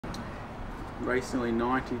raced nearly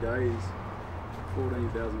 90 days,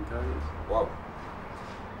 14,000 k's. Wow.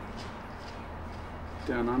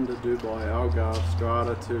 Down under Dubai, Algarve,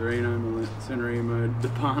 Strata, Torino, Sanremo,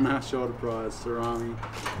 Depana, Shoulder Prize, SRAM,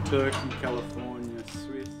 Turkey, California,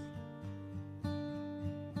 Swiss.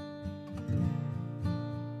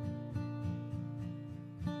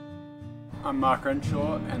 I'm Mark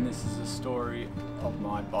Renshaw and this is a story of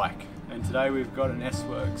my bike. And today we've got an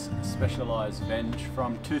S-Works Specialized Venge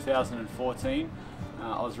from 2014.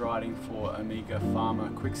 I was riding for Omega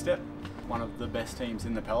Pharma-Quickstep, one of the best teams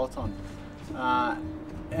in the peloton.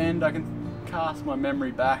 And I can cast my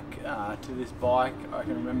memory back to this bike. I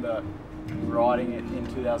can remember riding it in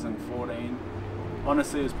 2014.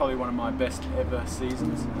 Honestly, it was probably one of my best ever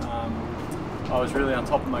seasons. I was really on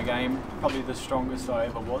top of my game, probably the strongest I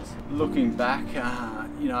ever was. Looking back,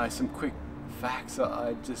 you know, some quick facts.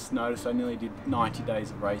 I just noticed I nearly did 90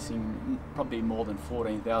 days of racing, probably more than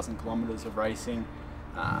 14,000 kilometers of racing,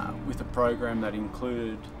 with a program that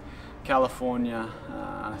included California,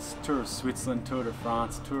 Tour of Switzerland, Tour de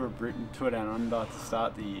France, Tour of Britain, Tour down under to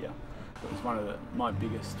start the year. It was one of my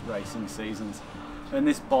biggest racing seasons. And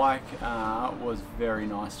this bike was very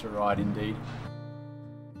nice to ride indeed.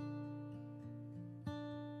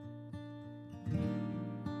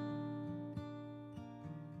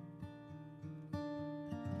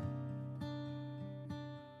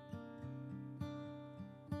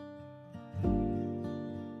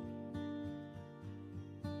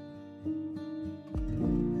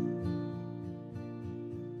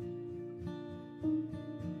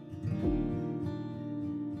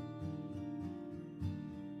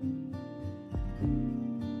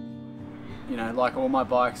 You know, like all my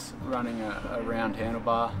bikes, running a round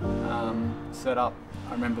handlebar setup.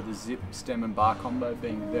 I remember the zip, stem and bar combo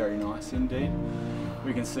being very nice indeed.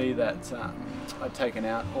 We can see that I'd taken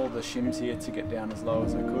out all the shims here to get down as low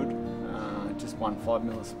as I could. Just one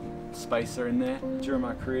 5mm spacer in there. During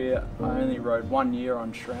my career, I only rode 1 year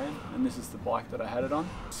on SRAM, and this is the bike that I had it on.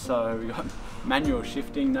 So we got manual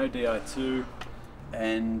shifting, no Di2,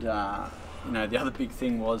 and you know, the other big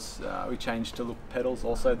thing was we changed to look pedals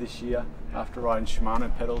also this year after riding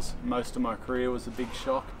Shimano pedals. Most of my career was a big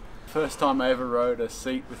shock. First time I ever rode a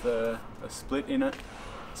seat with a split in it.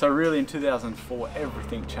 So really in 2004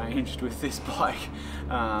 everything changed with this bike.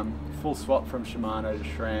 Full swap from Shimano to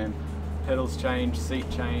SRAM. Pedals changed, seat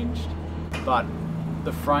changed, but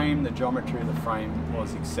the frame, the geometry of the frame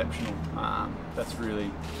was exceptional. That's really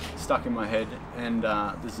stuck in my head, and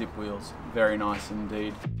the zip wheels, very nice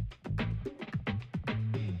indeed.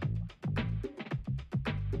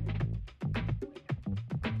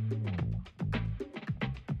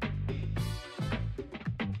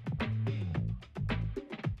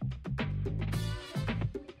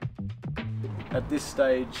 At this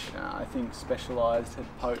stage, I think Specialized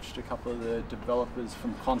had poached a couple of the developers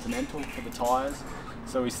from Continental for the tyres,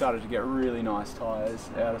 so we started to get really nice tyres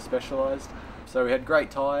out of Specialized. So we had great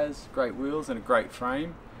tyres, great wheels and a great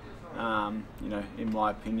frame. You know, in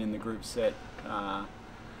my opinion, the group set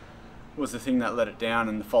was the thing that let it down,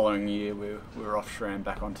 and the following year we were off SRAM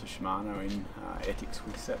back onto Shimano in pt6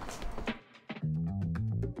 Quickstep.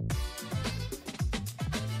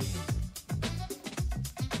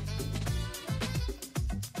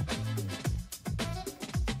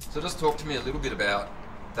 So just talk to me a little bit about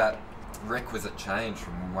that requisite change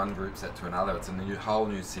from one group set to another. It's a whole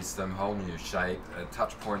new system, whole new shape.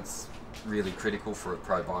 Touch points really critical for a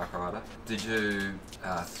pro bike rider. Did you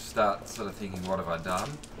start sort of thinking, what have I done?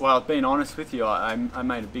 Well, being honest with you, I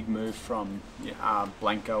made a big move from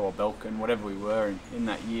Blanco or Belkin, whatever we were in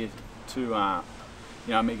that year, to you know,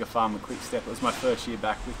 Omega Pharma-Quickstep. It was my first year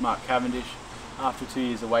back with Mark Cavendish after 2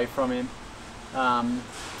 years away from him.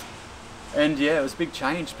 And yeah, it was a big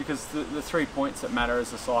change because the 3 points that matter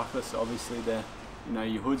as a cyclist, obviously, they're, you know,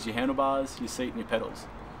 your hoods, your handlebars, your seat and your pedals.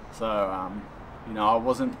 So, you know, I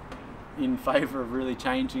wasn't in favour of really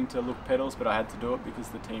changing to look pedals, but I had to do it because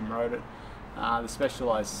the team rode it. The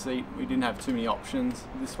Specialized seat, we didn't have too many options.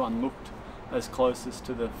 This one looked as closest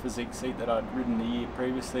to the physique seat that I'd ridden the year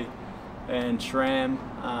previously. And SRAM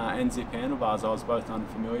and zip handlebars I was both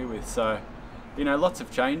unfamiliar with. So, you know, lots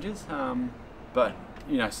of changes, but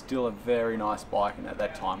you know, still a very nice bike, and at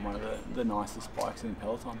that time one of the nicest bikes in the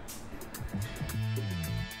peloton.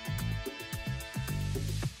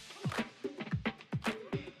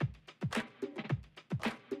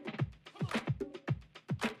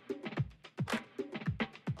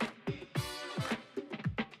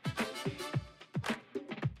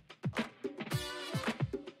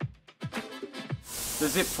 The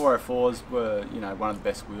Zip 404s were, you know, one of the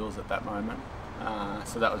best wheels at that moment.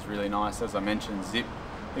 So that was really nice. As I mentioned, zip,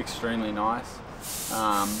 extremely nice.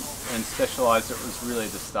 and Specialized, it was really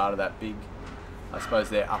the start of that big, I suppose,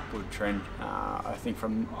 their upward trend. I think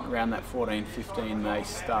from around that 14-15 they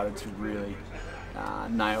started to really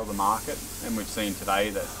nail the market, and we've seen today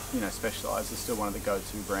that, you know, Specialized is still one of the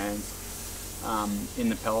go-to brands in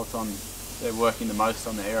the peloton. They're working the most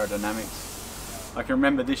on the aerodynamics. I can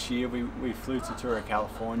remember this year we flew to Tour of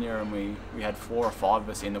California, and we had 4 or 5 of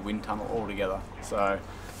us in the wind tunnel all together. So,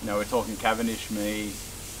 you know, we're talking Cavendish, me,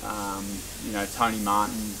 you know, Tony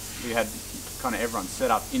Martin. We had kind of everyone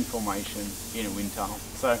set up in formation in a wind tunnel.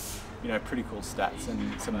 So, you know, pretty cool stats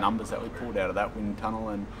and some numbers that we pulled out of that wind tunnel,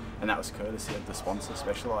 and that was courtesy of the sponsor,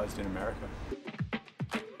 Specialized in America.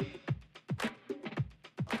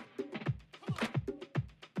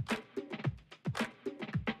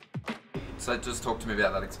 So just talk to me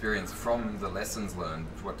about that experience. From the lessons learned,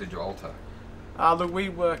 what did you alter? Look, we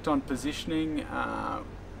worked on positioning.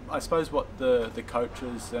 I suppose what the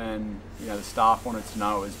coaches and, you know, the staff wanted to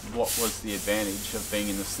know is what was the advantage of being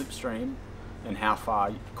in the slipstream, and how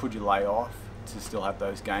far could you lay off to still have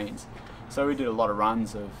those gains. So we did a lot of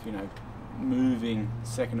runs of, you know, moving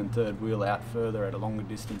second and third wheel out further at a longer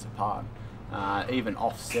distance apart, even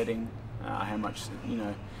offsetting how much, you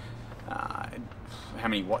know, how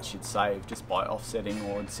many watts you'd save just by offsetting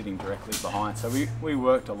or sitting directly behind. So we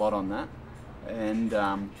worked a lot on that, and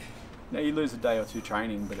you know, you lose a day or two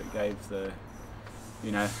training, but it gave the,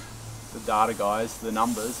 you know, the data guys the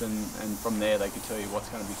numbers, and from there they could tell you what's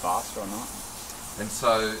going to be faster or not. And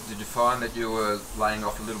so did you find that you were laying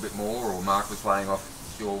off a little bit more, or Mark was laying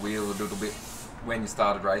off your wheel a little bit when you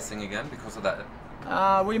started racing again because of that?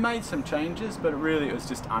 We made some changes, but really it was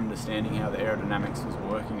just understanding how the aerodynamics was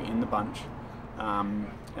working in the bunch,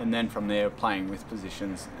 and then from there playing with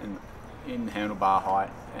positions in handlebar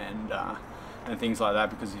height and things like that.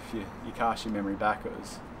 Because if you cast your memory back, it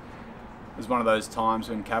was one of those times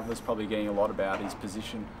when Cav was probably getting a lot about his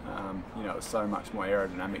position. You know, it was so much more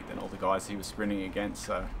aerodynamic than all the guys he was sprinting against.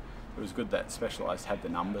 So it was good that Specialized had the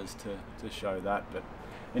numbers to show that. But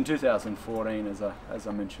in 2014, as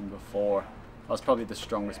I mentioned before, I was probably the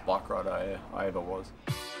strongest bike rider I ever was.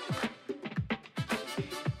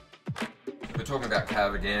 We're talking about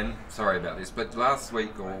Cav again, sorry about this, but last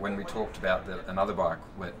week, or when we talked about another bike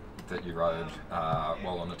that you rode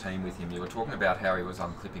while on a team with him, you were talking about how he was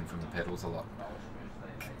unclipping from the pedals a lot.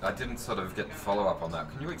 I didn't sort of get the follow-up on that.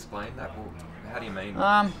 Can you explain that? Well, how do you mean?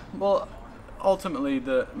 Well, ultimately,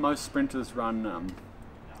 most sprinters run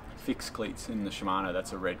fixed cleats in the Shimano.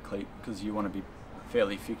 That's a red cleat, because you want to be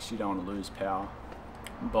fairly fixed. You don't want to lose power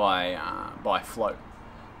by float.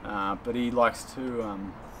 But he likes to,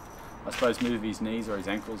 I suppose, move his knees or his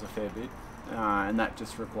ankles a fair bit, and that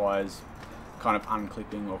just requires kind of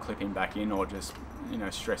unclipping or clipping back in, or just, you know,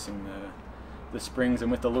 stressing the springs.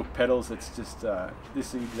 And with the Look pedals, it's just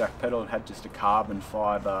this exact pedal had just a carbon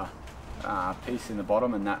fibre piece in the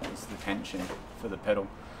bottom, and that was the tension for the pedal.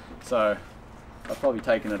 So I've probably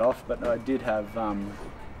taken it off, but I did have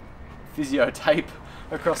physio tape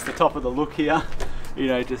across the top of the Look here, you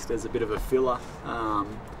know, just as a bit of a filler,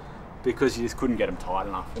 because you just couldn't get them tight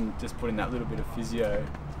enough, and just putting that little bit of physio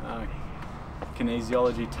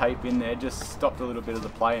kinesiology tape in there just stopped a little bit of the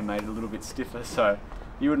play and made it a little bit stiffer. So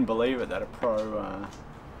you wouldn't believe it that a pro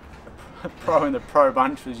in the pro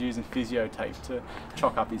bunch was using physio tape to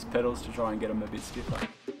chock up his pedals to try and get them a bit stiffer.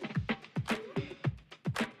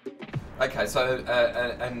 Okay, so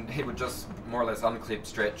and he would just more or less unclip,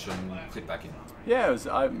 stretch, and clip back in. Yeah, it was,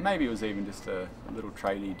 maybe it was even just a little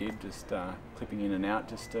trade he did, just clipping in and out,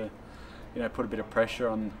 just to, you know, put a bit of pressure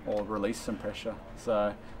on, or release some pressure.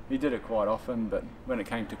 So he did it quite often, but when it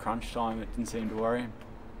came to crunch time, it didn't seem to worry him.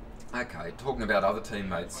 Okay, talking about other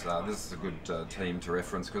teammates, this is a good team to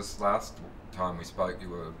reference, because last time we spoke, you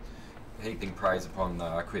were heaping praise upon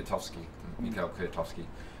Kwiatkowski, Mikhail Kwiatkowski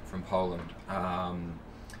from Poland.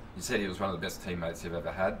 You said he was one of the best teammates you've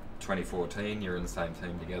ever had. 2014, you're in the same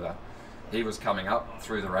team together. He was coming up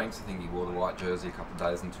through the ranks. I think he wore the white jersey a couple of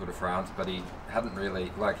days in Tour de France, but he hadn't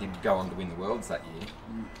really, like, he'd go on to win the Worlds that year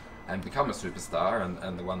and become a superstar,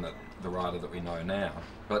 and the rider that we know now.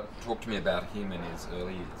 But talk to me about him in his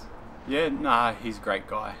early years. Yeah, nah, he's a great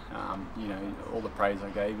guy. You know, all the praise I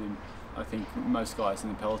gave him, I think most guys in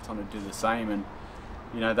the peloton would do the same, and,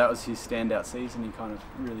 you know, that was his standout season. He kind of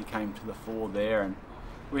really came to the fore there, and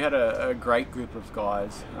we had a great group of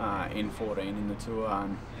guys in 14 in the Tour,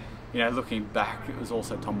 and, you know, looking back, it was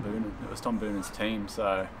also Tom Boonen. It was Tom Boonen's team.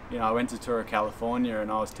 So, you know, I went to Tour of California, and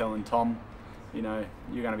I was telling Tom, you know,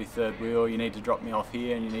 you're going to be third wheel, you need to drop me off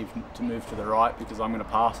here, and you need to move to the right because I'm going to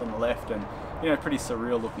pass on the left. And, you know, pretty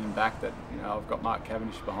surreal looking back that, you know, I've got Mark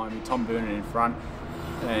Cavendish behind me, Tom Boonen in front,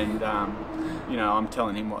 and, you know, I'm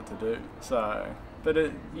telling him what to do. So, but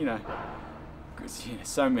you know,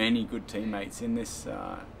 so many good teammates in this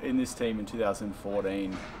team in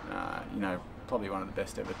 2014. You know, probably one of the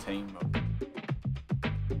best ever team.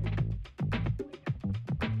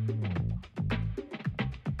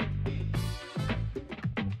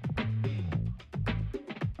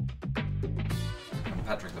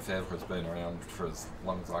 Patrick Lefebvre has been around for as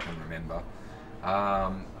long as I can remember.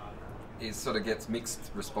 He sort of gets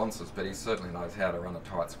mixed responses, but he certainly knows how to run a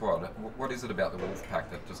tight squad. What is it about the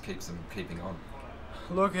Wolfpack that just keeps him keeping on?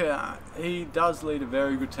 Look, he does lead a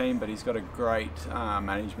very good team, but he's got a great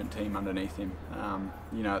management team underneath him.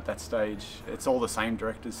 You know, at that stage, it's all the same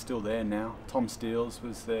directors still there now. Tom Steeles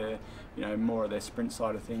was there, you know, more of their sprint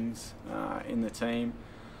side of things in the team.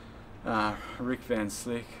 Rick Van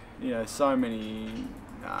Slick, you know, so many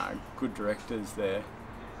good directors there,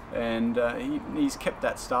 and he's kept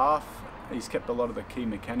that staff. He's kept a lot of the key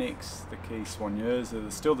mechanics, the key soigneurs. They're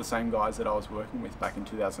still the same guys that I was working with back in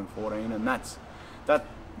 2014, and that's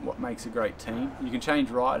what makes a great team. You can change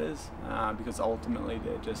riders because ultimately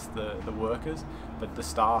they're just the workers, but the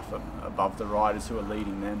staff above the riders who are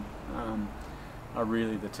leading them are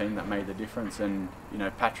really the team that made the difference. And you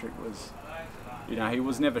know, Patrick was, you know, he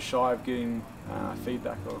was never shy of giving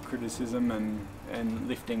feedback or criticism and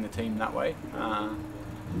lifting the team that way.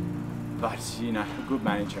 But you know, a good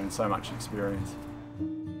manager and so much experience.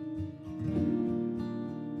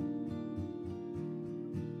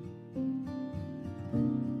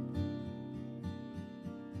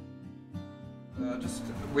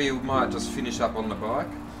 We might just finish up on the bike,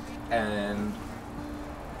 and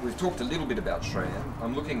we've talked a little bit about SRAM.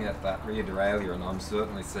 I'm looking at that rear derailleur and I'm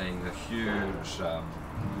certainly seeing the huge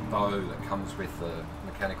bow that comes with the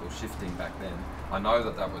mechanical shifting back then. I know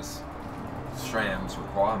that was SRAM's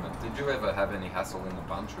requirement. Did you ever have any hassle in the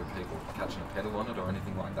bunch with people catching a pedal on it or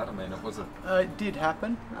anything like that? I mean, it did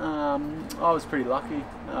happen. I was pretty lucky.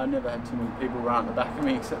 I never had too many people run at the back of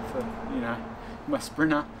me except for, you know, my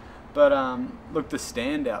sprinter. But look, the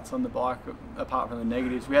standouts on the bike, apart from the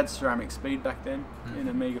negatives, we had ceramic speed back then in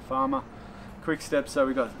Omega Pharma-Quickstep, so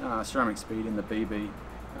we got ceramic speed in the BB.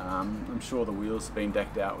 I'm sure the wheels have been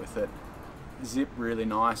decked out with it. Zip, really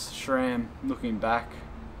nice. SRAM, looking back,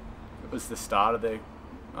 it was the start of their,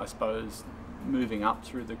 I suppose, moving up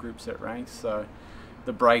through the group set ranks, so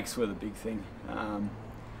the brakes were the big thing.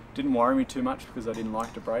 Didn't worry me too much because I didn't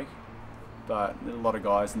like to brake, but a lot of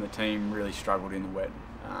guys in the team really struggled in the wet.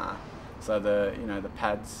 So the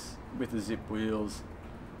pads with the Zip wheels,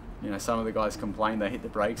 you know, some of the guys complain they hit the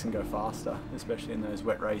brakes and go faster, especially in those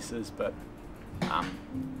wet races, but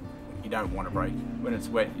you don't want to brake. When it's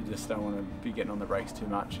wet, you just don't want to be getting on the brakes too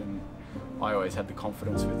much, and I always had the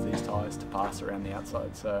confidence with these tyres to pass around the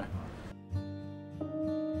outside. So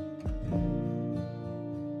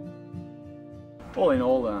all in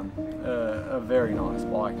all, a very nice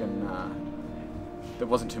bike, and there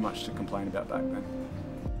wasn't too much to complain about back then.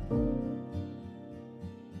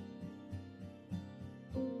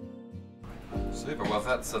 Super. Well,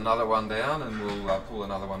 that's another one down, and we'll pull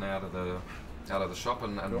another one out of the shop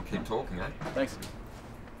and keep talking, eh? Thanks.